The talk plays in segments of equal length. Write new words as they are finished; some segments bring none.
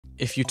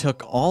if you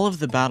took all of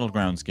the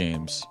Battlegrounds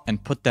games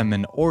and put them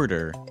in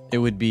order, it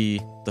would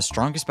be the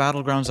Strongest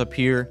Battlegrounds up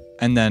here,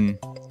 and then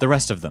the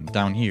rest of them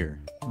down here.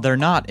 They're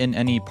not in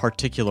any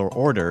particular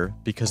order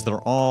because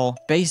they're all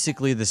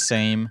basically the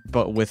same,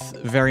 but with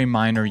very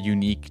minor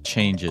unique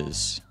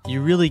changes.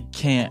 You really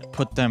can't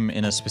put them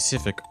in a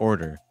specific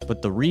order,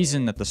 but the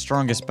reason that the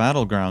Strongest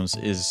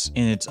Battlegrounds is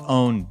in its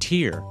own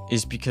tier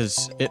is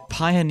because it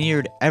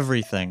pioneered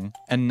everything,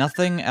 and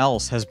nothing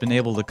else has been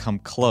able to come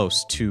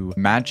close to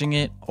matching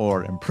it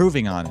or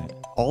improving on it.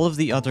 All of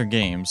the other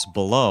games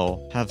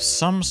below have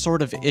some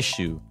sort of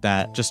issue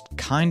that just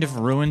kind of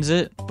ruins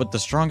it, but the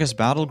Strongest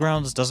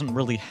Battlegrounds doesn't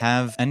really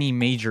have any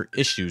major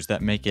issues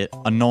that make it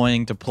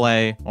annoying to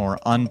play or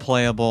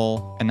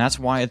unplayable, and that's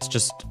why it's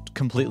just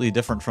completely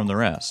different from the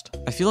rest.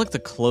 I feel like the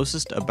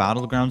closest a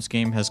Battlegrounds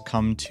game has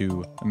come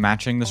to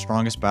matching the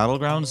Strongest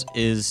Battlegrounds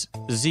is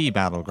Z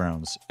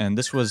Battlegrounds, and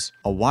this was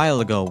a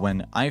while ago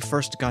when I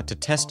first got to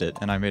test it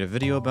and I made a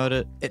video about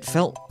it. It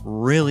felt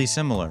really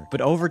similar, but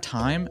over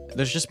time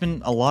there's just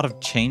been a lot of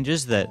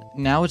changes that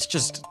now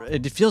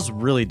it feels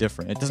really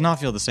different. It does not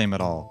feel the same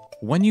at all.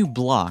 When you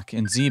block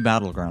in Z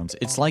Battlegrounds,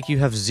 it's like you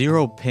have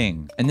 0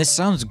 ping. And this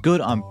sounds good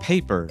on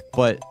paper,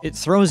 but it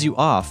throws you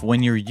off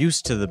when you're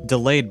used to the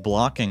delayed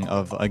blocking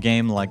of a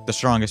game like The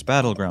Strongest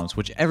Battlegrounds,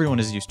 which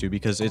everyone is used to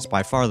because it's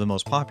by far the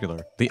most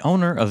popular. The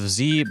owner of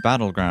Z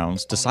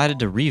Battlegrounds decided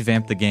to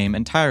revamp the game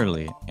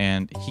entirely,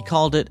 and he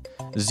called it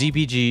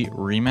ZBG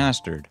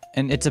Remastered.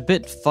 And it's a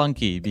bit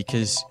funky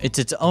because it's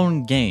its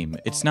own game.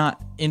 It's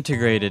not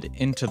integrated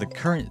into the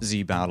current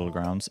Z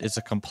Battlegrounds. It's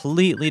a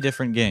completely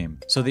different game.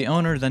 So the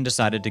owner then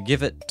decided to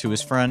give it to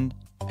his friend,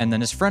 and then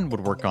his friend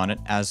would work on it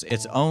as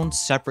its own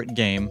separate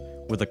game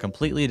with a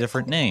completely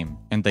different name,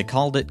 and they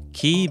called it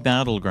Key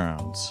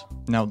Battlegrounds.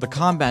 Now, the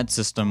combat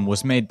system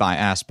was made by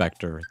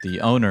Aspector, the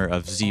owner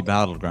of Z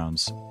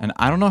Battlegrounds, and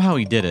I don't know how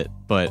he did it,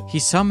 but he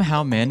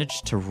somehow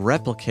managed to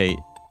replicate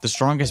the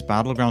Strongest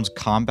Battlegrounds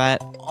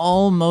combat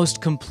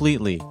almost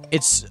completely.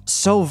 It's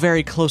so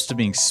very close to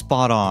being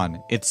spot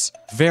on. It's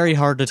very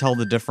hard to tell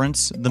the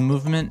difference. The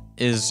movement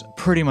is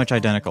pretty much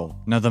identical.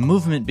 Now, the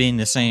movement being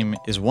the same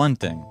is one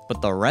thing,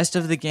 but the rest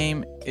of the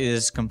game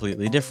is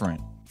completely different.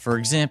 For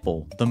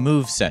example, the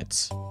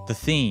movesets, the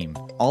theme,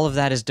 all of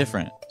that is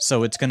different.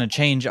 So it's gonna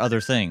change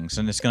other things,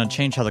 and it's gonna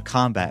change how the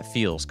combat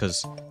feels,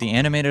 because the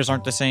animators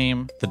aren't the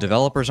same, the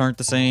developers aren't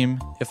the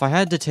same. If I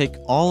had to take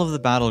all of the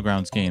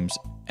Battlegrounds games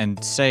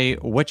and say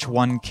which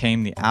one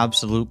came the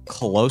absolute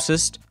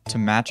closest to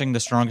matching the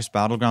Strongest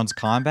Battlegrounds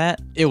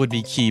combat, it would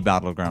be Key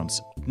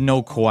Battlegrounds.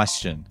 No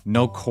question.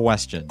 No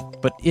question.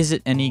 But is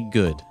it any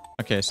good?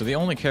 Okay, so the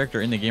only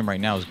character in the game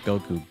right now is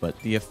Goku, but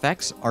the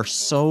effects are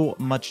so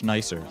much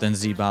nicer than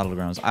Z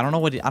Battlegrounds. I don't know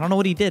what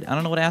he did. I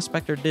don't know what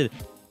Aspector did.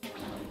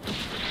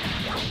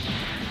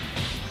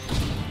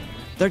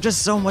 They're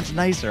just so much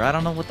nicer. I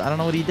don't know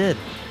what he did.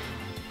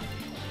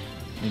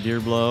 Meteor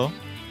blow.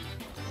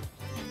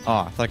 Oh,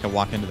 I thought I could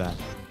walk into that.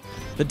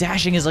 The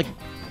dashing is like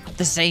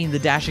the same. The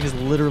dashing is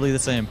literally the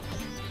same.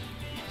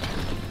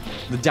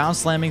 The down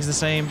slamming's the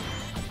same.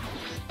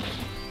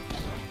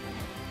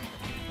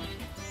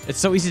 It's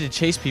so easy to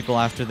chase people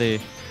after they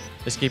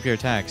escape your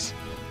attacks.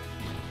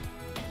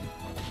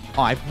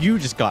 Oh, you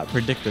just got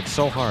predicted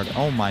so hard.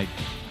 Oh my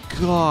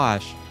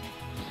gosh.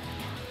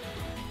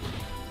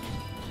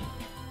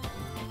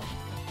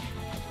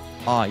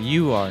 Oh,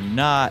 you are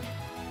not.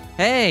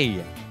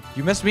 Hey,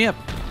 you messed me up.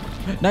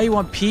 Now you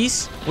want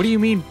peace? What do you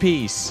mean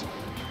peace?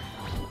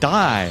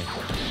 Die.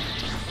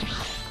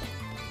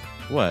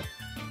 What?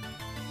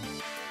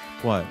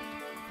 What?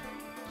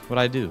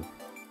 What'd I do?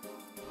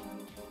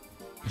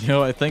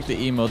 Yo, I think the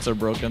emotes are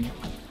broken.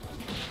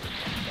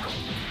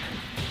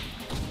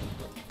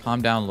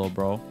 Calm down, little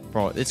bro.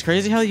 Bro, it's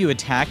crazy how you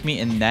attack me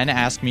and then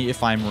ask me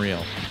if I'm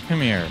real.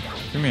 Come here.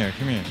 Come here.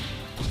 Come here.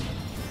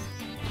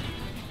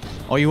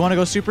 Oh, you want to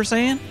go Super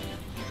Saiyan?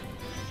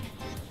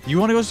 You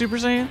want to go Super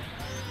Saiyan?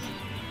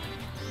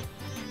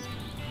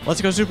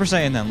 Let's go Super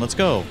Saiyan then. Let's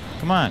go.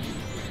 Come on.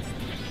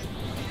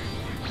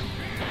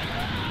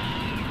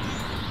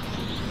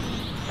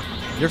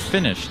 You're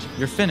finished.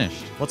 You're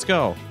finished. Let's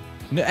go.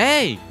 No,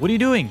 hey! What are you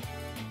doing?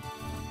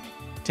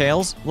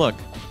 Tails? Look.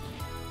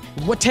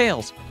 What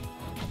Tails?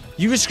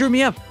 You just screwed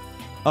me up.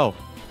 Oh.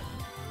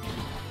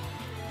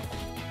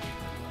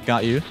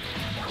 Got you.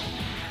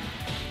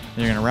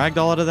 You're gonna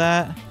ragdoll out of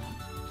that.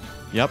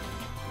 Yep.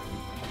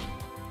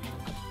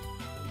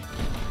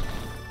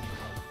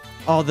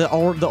 Oh, the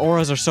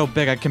auras are so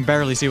big, I can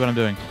barely see what I'm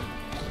doing.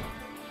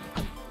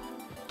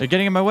 They're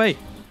getting in my way.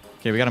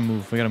 Okay, we gotta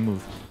move. We gotta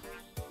move.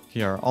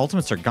 Okay, our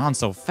ultimates are gone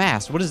so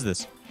fast. What is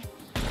this?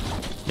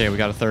 Okay, we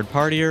got a third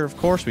partier. Of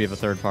course we have a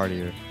third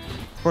partier.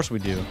 Of course we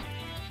do.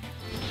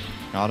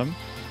 Got him.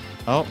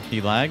 Oh,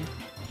 he lagged.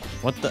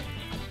 What the?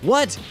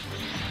 What?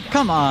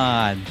 Come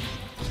on.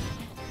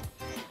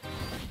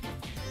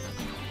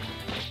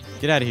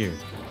 Get out of here.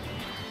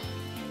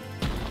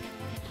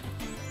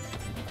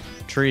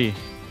 Tree.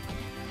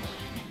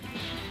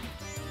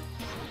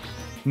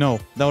 No,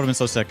 that would have been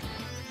so sick.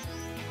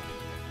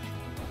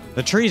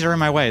 The trees are in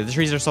my way. The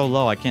trees are so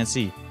low, I can't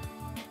see.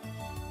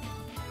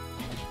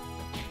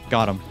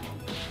 Got him.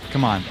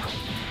 Come on.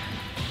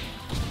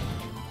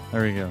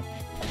 There we go.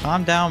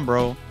 Calm down,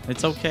 bro.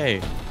 It's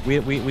okay. We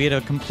had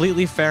a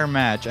completely fair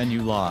match and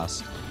you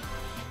lost.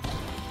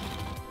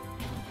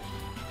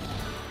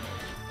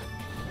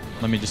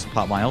 Let me just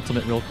pop my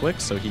ultimate real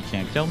quick so he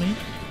can't kill me.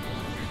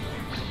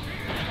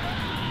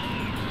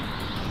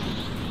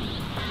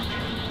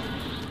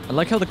 I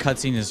like how the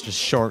cutscene is just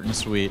short and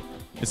sweet.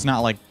 It's not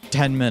like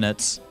 10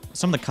 minutes.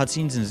 Some of the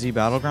cutscenes in Z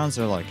Battlegrounds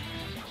are like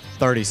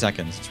 30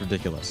 seconds. It's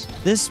ridiculous.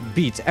 This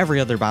beats every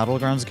other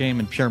Battlegrounds game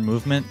in pure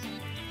movement.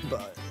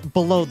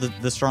 Below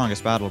the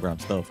strongest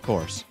Battlegrounds, though, of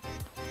course.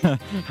 I'm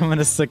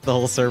gonna sick the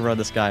whole server on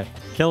this guy.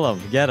 Kill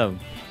him. Get him.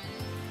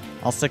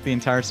 I'll sick the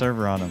entire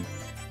server on him.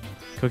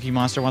 Cookie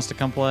Monster wants to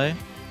come play.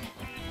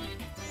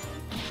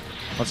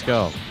 Let's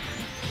go.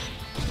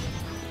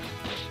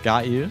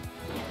 Got you.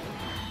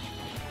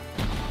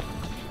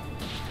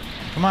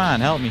 Come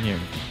on, help me here.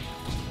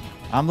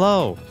 I'm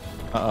low.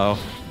 Uh-oh.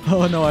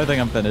 Oh, no, I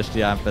think I'm finished.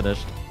 Yeah, I'm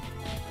finished.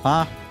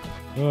 Huh?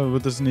 Oh,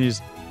 with the sneeze.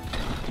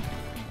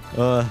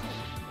 Oh,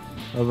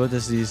 with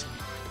the sneeze.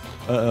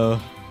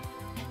 Uh-oh.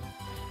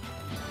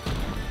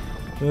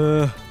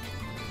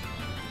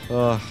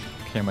 Oh,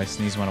 okay, my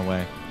sneeze went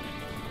away.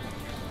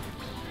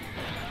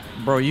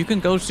 Bro, you can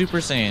go Super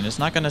Saiyan. It's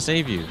not gonna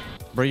save you.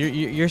 Bro,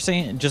 you're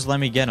saying just let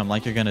me get him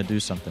like you're gonna do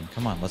something.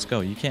 Come on, let's go.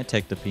 You can't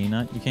take the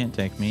peanut. You can't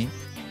take me.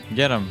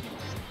 Get him.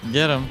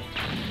 Get him.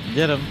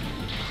 Get him.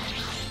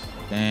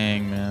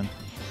 Dang, man.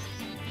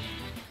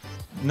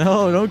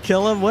 No, don't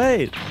kill him.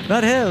 Wait.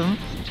 Not him.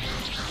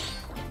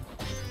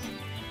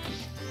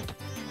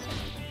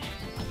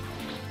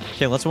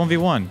 Okay, let's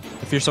 1v1.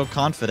 If you're so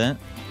confident.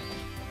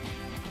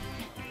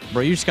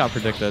 Bro, you just got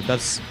predicted.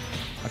 That's...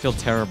 I feel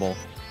terrible.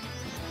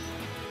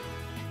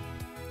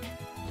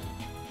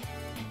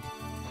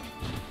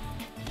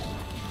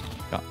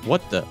 God,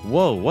 what the?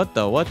 Whoa, what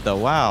the?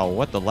 Wow,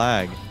 what the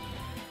lag?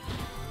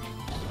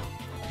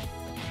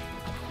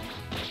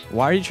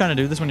 Why are you trying to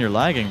do this when you're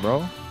lagging,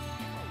 bro?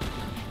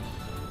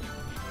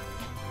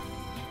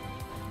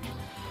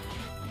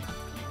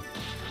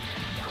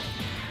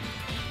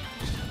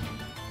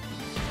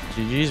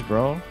 GG's,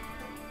 bro.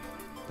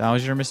 That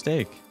was your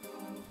mistake.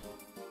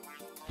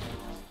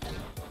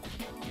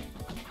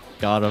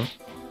 Got him.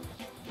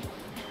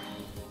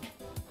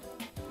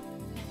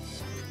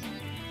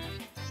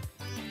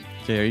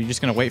 Okay, are you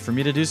just gonna wait for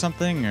me to do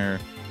something, or...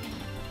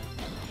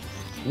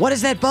 What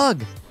is that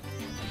bug?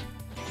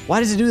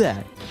 Why does it do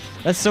that?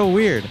 That's so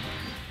weird.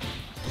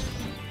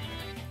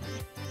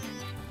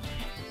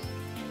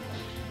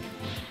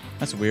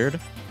 That's weird.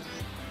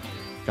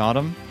 Got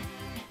him.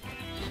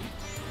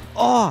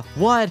 Oh,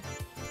 what?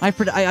 I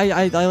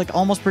like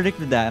almost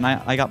predicted that, and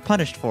I got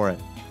punished for it.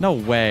 No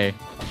way.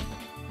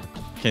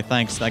 Okay,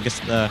 thanks. I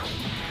guess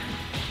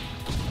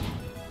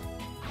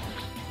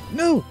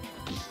No!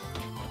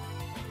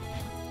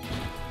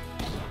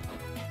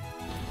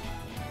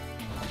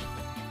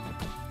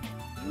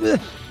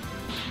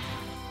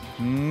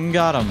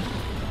 Got him.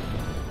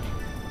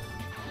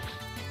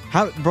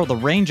 How, bro, the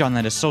range on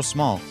that is so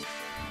small.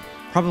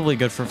 Probably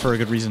good for a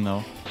good reason,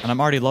 though. And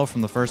I'm already low from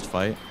the first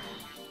fight.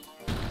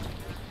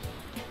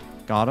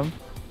 Got him.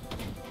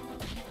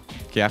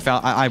 Okay,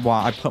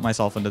 I put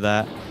myself into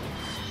that.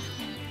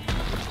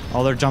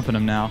 Oh, they're jumping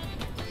him now.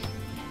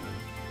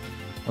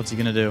 What's he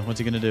gonna do? What's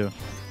he gonna do?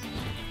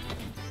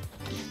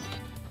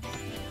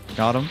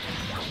 Got him.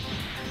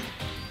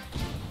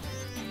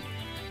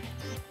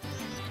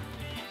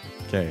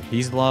 Okay,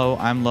 he's low,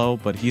 I'm low,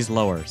 but he's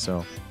lower,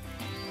 so...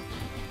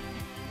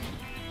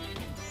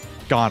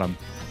 Got him.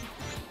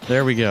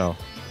 There we go.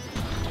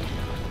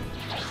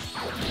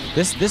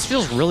 This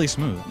feels really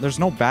smooth. There's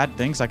no bad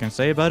things I can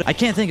say about it. I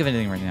can't think of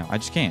anything right now. I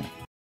just can't.